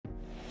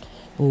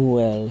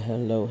Well,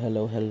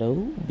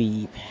 hello,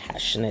 be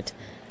passionate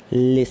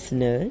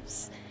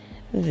listeners.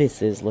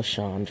 This is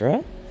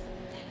LaShondra.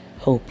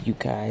 Hope you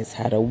guys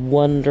had a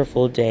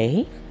wonderful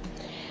day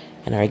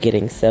and are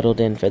getting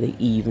settled in for the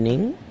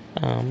evening.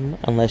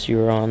 Unless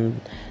you're on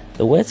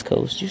the West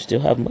Coast, you still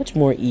have much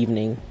more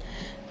evening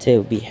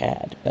to be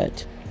had.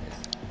 But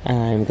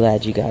I'm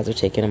glad you guys are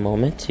taking a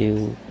moment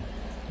to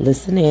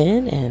listen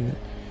in and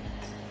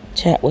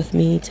chat with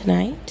me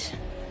tonight.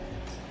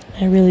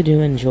 I really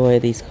do enjoy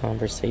these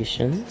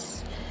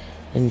conversations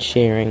and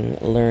sharing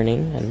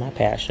learning and my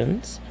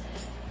passions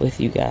with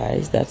you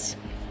guys. That's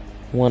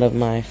one of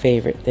my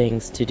favorite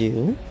things to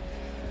do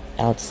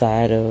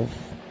outside of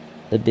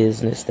the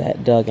business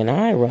that Doug and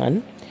I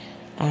run.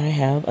 I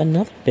have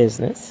another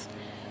business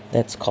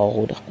that's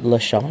called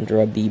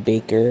LaShondra B.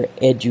 Baker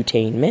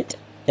Edutainment,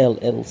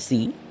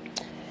 LLC,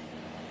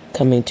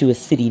 coming to a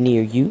city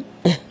near you.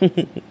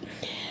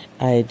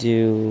 I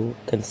do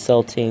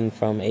consulting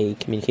from a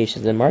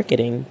communications and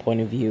marketing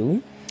point of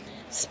view,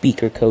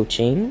 speaker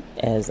coaching,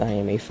 as I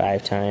am a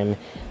 5-time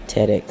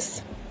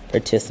TEDx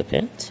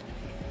participant,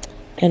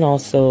 and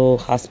also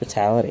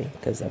hospitality,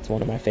 because that's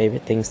one of my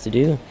favorite things to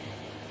do.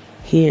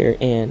 Here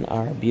in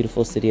our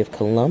beautiful city of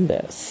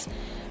Columbus,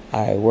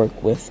 I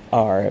work with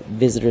our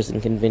Visitors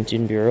and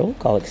Convention Bureau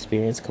called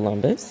Experience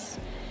Columbus,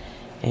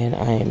 and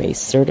I am a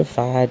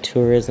certified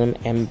tourism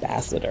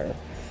ambassador.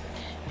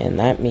 And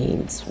that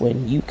means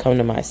when you come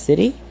to my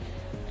city,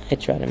 I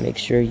try to make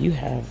sure you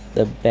have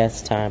the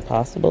best time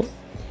possible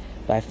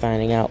by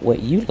finding out what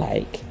you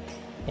like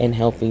and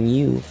helping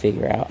you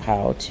figure out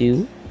how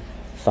to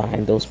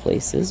find those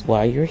places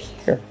while you're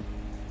here.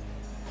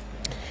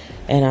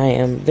 And I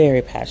am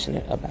very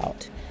passionate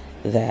about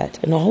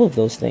that and all of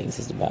those things,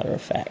 as a matter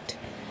of fact.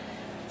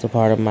 So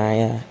part of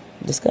my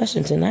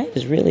discussion tonight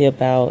is really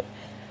about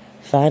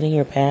finding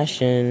your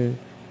passion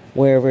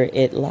wherever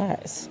it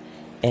lies.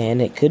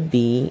 And it could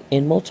be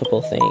in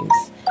multiple things.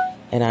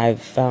 And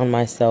I've found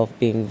myself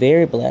being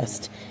very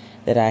blessed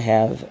that I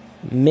have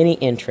many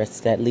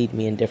interests that lead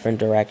me in different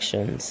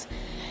directions.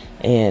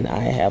 And I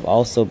have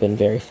also been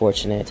very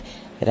fortunate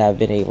that I've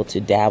been able to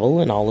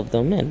dabble in all of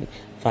them and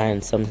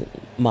find some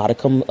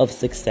modicum of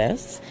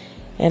success.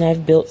 And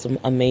I've built some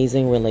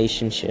amazing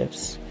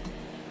relationships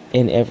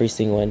in every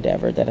single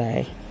endeavor that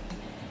I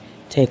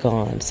take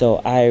on. So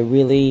I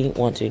really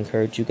want to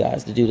encourage you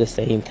guys to do the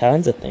same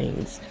kinds of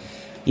things.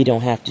 You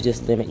don't have to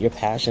just limit your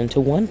passion to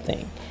one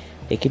thing.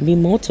 It can be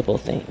multiple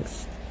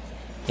things.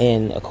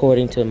 And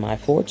according to my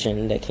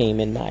fortune that came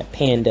in my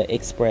Panda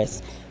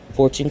Express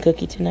fortune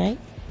cookie tonight,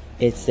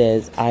 it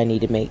says I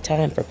need to make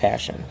time for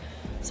passion.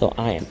 So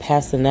I am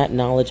passing that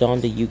knowledge on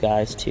to you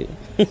guys too.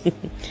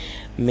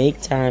 Make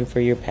time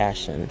for your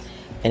passion.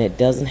 And it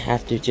doesn't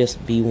have to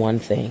just be one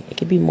thing. It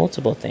can be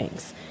multiple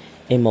things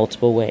in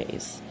multiple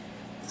ways.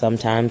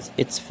 Sometimes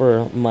it's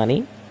for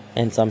money.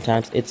 And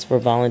sometimes it's for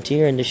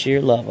volunteer and the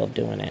sheer love of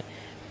doing it.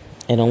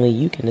 And only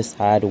you can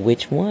decide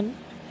which one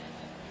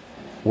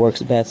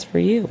works best for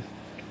you.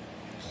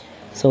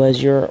 So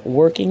as you're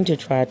working to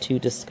try to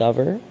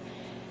discover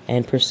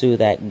and pursue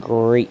that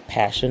great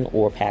passion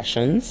or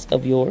passions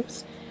of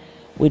yours,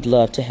 we'd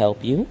love to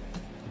help you.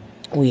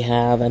 We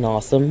have an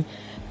awesome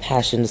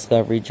passion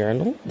discovery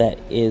journal that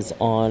is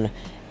on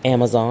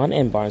Amazon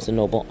and Barnes &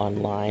 Noble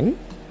online.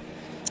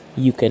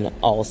 You can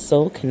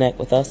also connect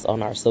with us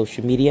on our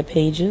social media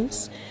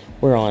pages.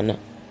 We're on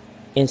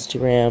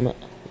Instagram,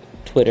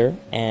 Twitter,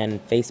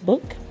 and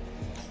Facebook.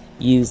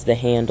 Use the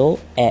handle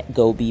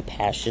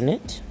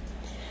 @GoBePassionate.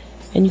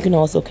 And you can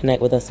also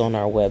connect with us on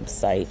our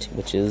website,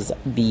 which is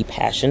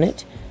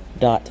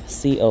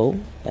bepassionate.co.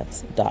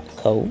 That's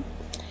 .co.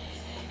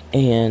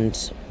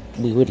 And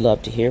we would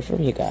love to hear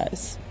from you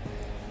guys.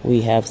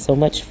 We have so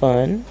much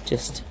fun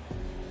just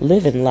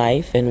living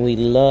life, and we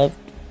love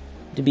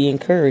to be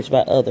encouraged by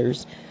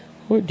others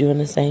who are doing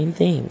the same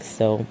thing.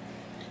 So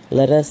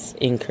let us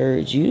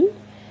encourage you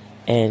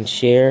and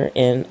share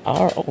in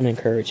our own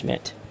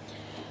encouragement.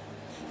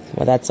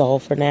 Well, that's all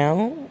for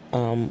now.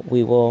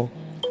 We will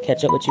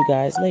catch up with you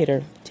guys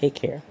later. Take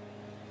care.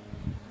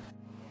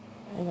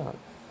 Hang on.